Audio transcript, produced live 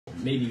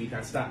maybe we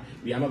can start.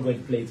 We are not going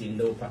to play it in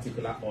no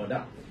particular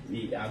order.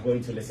 We are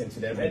going to listen to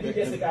them. And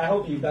Jessica, I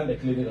hope you've done the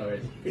cleaning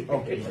already.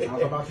 Okay, I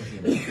was about to say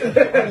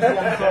that. Honestly,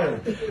 I'm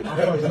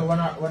sorry. So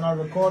when I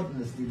record in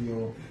the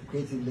studio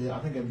creatively, I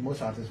think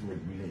most artists would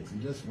relate.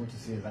 You just want to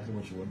say exactly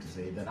what you want to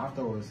say. Then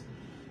afterwards,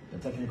 the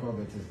technical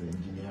bit is the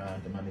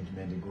engineer, the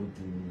management. They go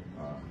through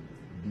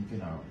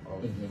beeping out or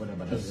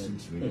whatever that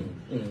suits really.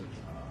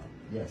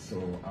 Yes, so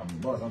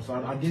boss, I'm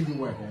sorry, I gave you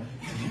work,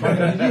 but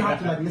you have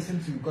to like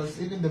listen to,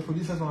 because even the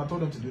producers, when I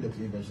told them to do the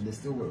clean version, they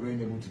still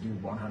weren't able to do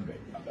 100.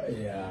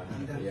 Yeah.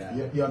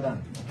 You're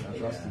done. I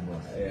trust you,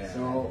 boss. Yeah.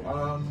 So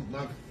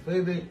my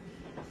favorite,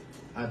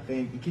 I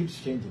think it keeps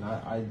changing.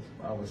 I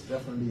was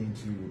definitely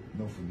into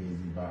No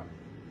Fugazi, but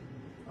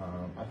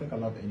I think I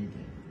love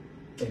anything.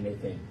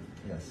 Anything.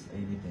 Yes,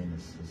 anything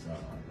is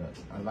that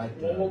I like.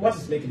 What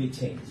is making it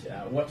change?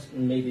 What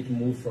made it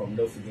move from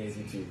No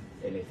Fugazi to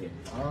anything?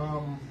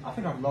 I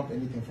think I've loved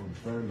anything for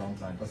a very long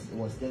time because it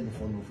was there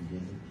before No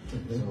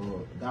Fugazi.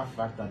 So that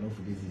fact that No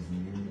Fugazi is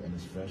new and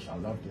it's fresh, I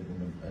loved it.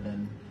 And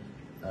then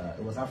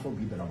it was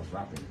Afrobeat that I was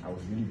rapping. I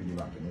was really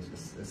rapping.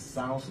 It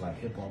sounds like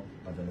hip hop,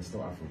 but then it's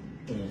still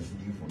Afrobeat. It's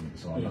new for me,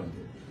 so I loved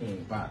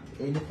it. But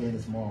anything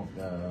is more of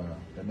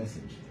the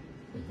message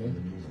in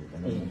the music,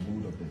 and then the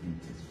mood of the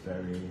beat is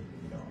very,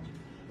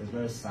 it's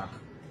very sack.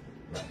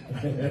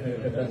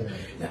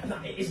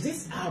 Now, is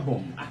this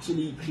album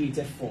actually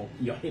created for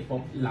your hip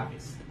hop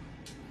lovers?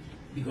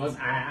 Because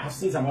I have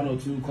seen some 1 or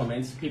 2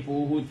 comments,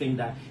 people who think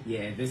that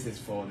this is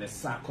for the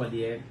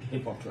Sarkodie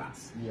hip hop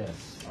class.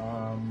 Yes,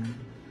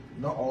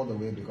 not all the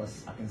way,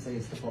 because I can say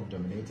it's hip hop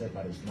dominated,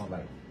 but it's not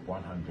like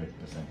 100%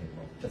 hip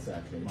hop.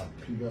 Exactly. My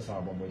previous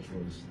album, which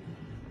was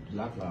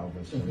Black Love,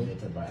 was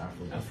dominated by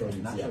Afro.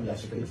 Naturally,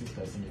 as a creative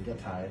person, you get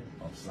tired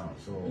of sound.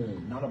 So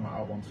none of my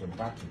albums were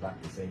back to back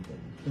the same thing.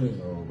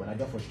 So when I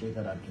get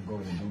frustrated, I can go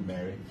in and do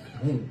Mary,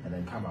 and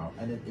then come out,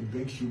 and it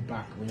breaks you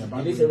back when you're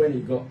back. Did you say when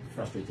you got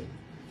frustrated?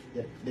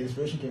 Yeah, the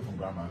inspiration came from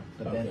grammar,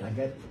 but then I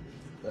get.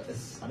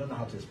 I don't know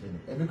how to explain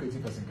it. Every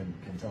creative person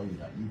can tell you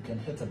that you can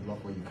hit a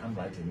block where you can't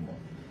write anymore,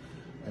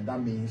 and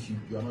that means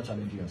you are not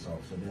challenging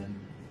yourself. So then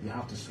you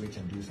have to switch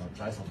and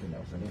try something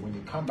else. And then when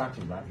you come back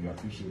to rap, you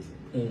appreciate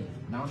it.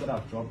 Now that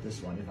I've dropped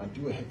this one, if I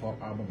do a hip hop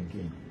album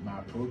again, my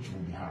approach will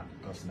be hard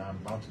because now I'm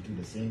about to do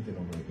the same thing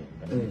over again.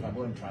 But if I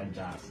go and try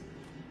jazz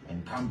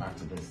and come back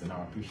to this, then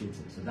I'll appreciate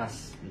it. So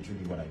that's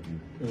literally what I do.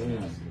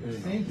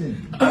 Same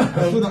thing.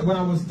 So that when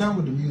I was done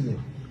with the music,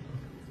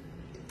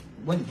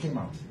 when it came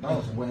out, that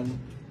was when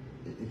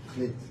it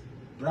clicked.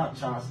 Brad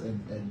Charles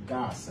and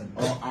Gas and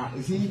all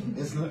you see,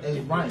 it's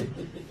rhyme.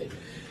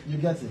 You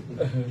get it?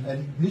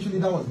 And literally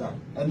that was that.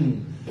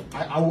 And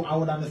I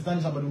would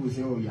understand somebody who would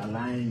say, oh, you're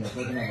lying, you're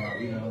talking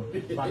about,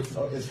 but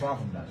it's far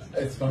from that.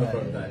 It's far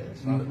from that.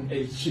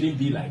 It shouldn't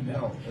be like that.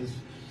 No,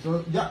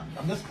 so yeah,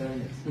 I'm just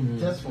clearing it.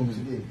 Just from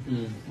today.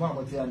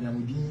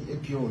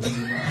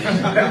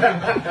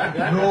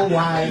 No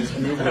wise.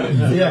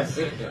 Yes.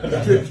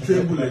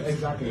 Straight bullet.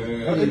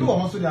 Exactly. Okay, you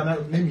also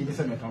maybe this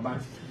is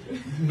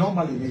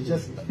normally they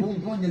just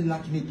when you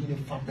like making it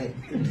fair.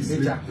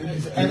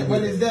 And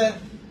when it's there,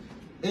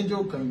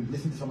 Angel can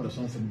listen to some of the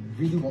songs and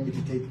really want me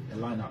to take a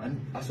line out. And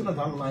as soon as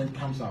that line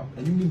comes out,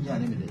 and you mean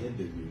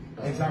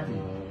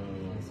exactly.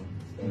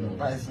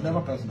 But it's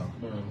never personal.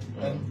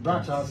 And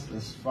Brad Charles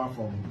is far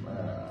from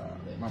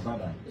my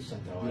brother.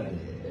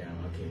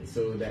 Okay.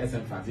 So the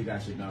SM fans, you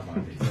guys should know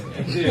about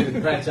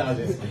it. Brad Charles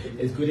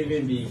is could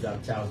even be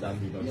that Charles that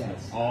we don't know,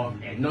 or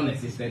a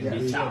non-existent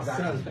be Charles.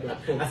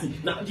 I see.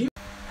 Now,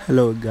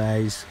 hello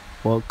guys,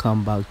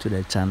 welcome back to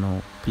the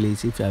channel.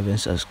 Please, if you haven't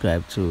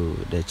subscribed to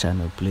the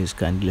channel, please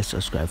kindly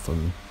subscribe for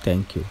me.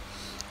 Thank you.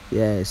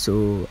 Yeah,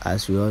 so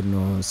as we all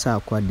know,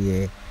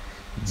 Sarkodie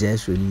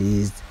just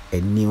released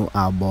a new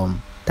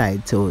album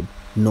titled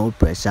No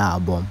Pressure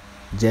album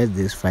just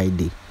this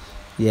Friday.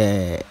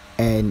 Yeah,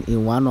 and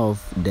in one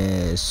of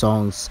the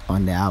songs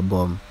on the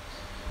album,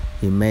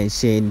 he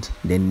mentioned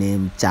the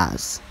name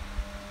Charles,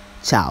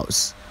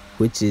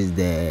 which is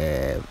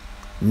the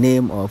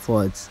name of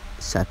what?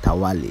 Shatta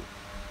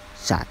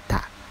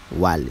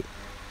Wale.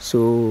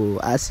 So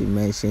as he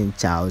mentioned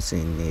Charles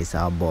in his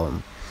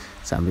album,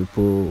 some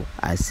people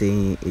are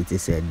saying it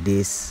is a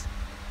diss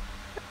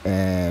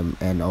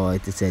or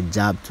it is a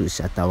jab to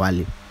Shatta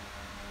Wale.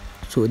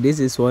 So this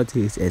is what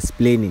he's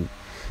explaining,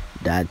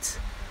 that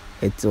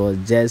it was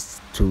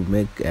just to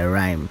make a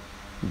rhyme,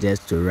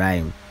 just to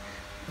rhyme.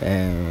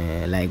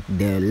 Like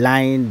the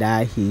line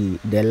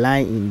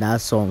in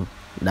that song,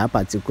 that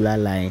particular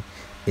line,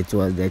 it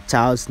was the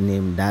child's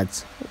name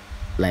that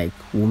like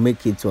will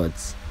make it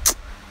what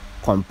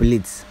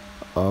complete,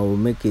 or will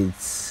make it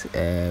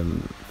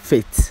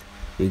fit.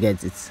 You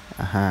get it?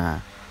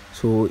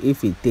 So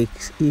if he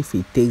takes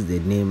the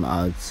name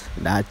out,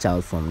 that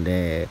child from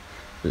there,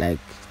 like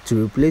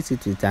to replace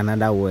it with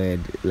another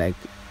word, like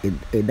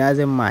it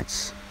doesn't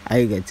match. Are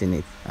you getting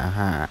it?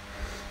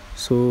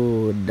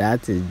 So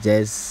that is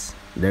just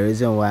the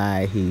reason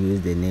why he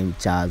used the name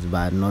Charles,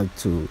 but not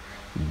to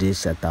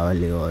diss Shatta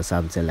Wale or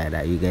something like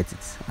that. You get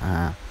it?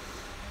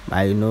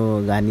 But you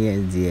know,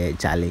 Ghanaians, the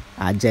Charlie,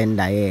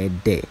 agenda, yeah,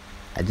 day,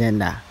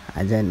 agenda.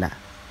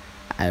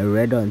 I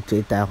read on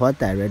Twitter,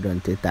 what I read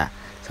on Twitter,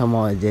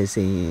 someone was just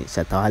saying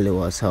Shatta Wale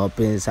was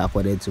helping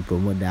Sarkodie to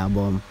promote the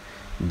album,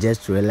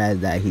 just to realize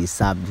that he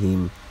subbed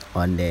him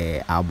on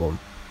the album.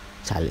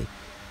 Charlie,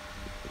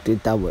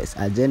 Twitter was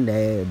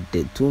agenda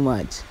did too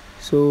much.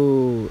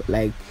 So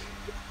like,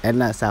 and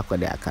now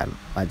Sarkodie I can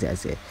what I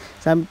say.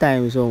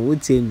 Sometimes on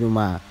would say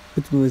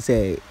would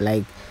say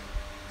like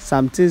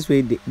some things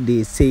where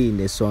they say in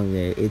the song,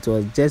 it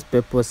was just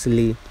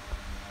purposely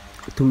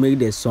to make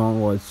the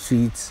song or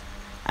sweet.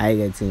 I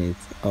getting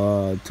it,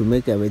 or to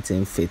make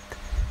everything fit,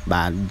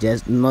 but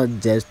just not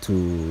just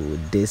to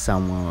diss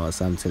someone or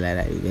something like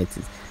that. You get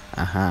it,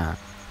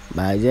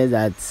 But just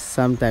that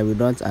sometimes we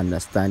don't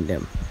understand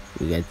them.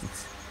 You get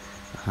it,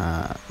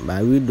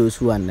 But we those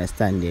who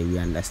understand them, we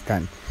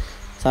understand.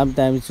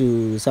 Sometimes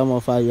to some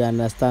of us we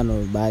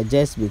understand, but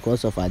just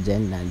because of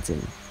agenda and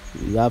thing,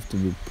 you have to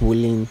be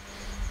pulling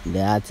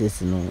the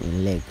artist,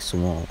 in leg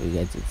small. You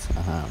get it,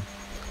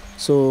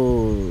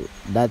 So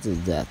that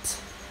is that.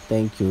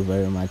 Thank you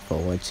very much for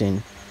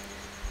watching.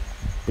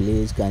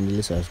 Please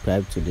kindly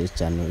subscribe to this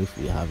channel if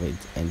you have it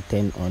and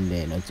turn on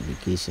the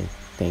notification.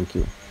 Thank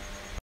you.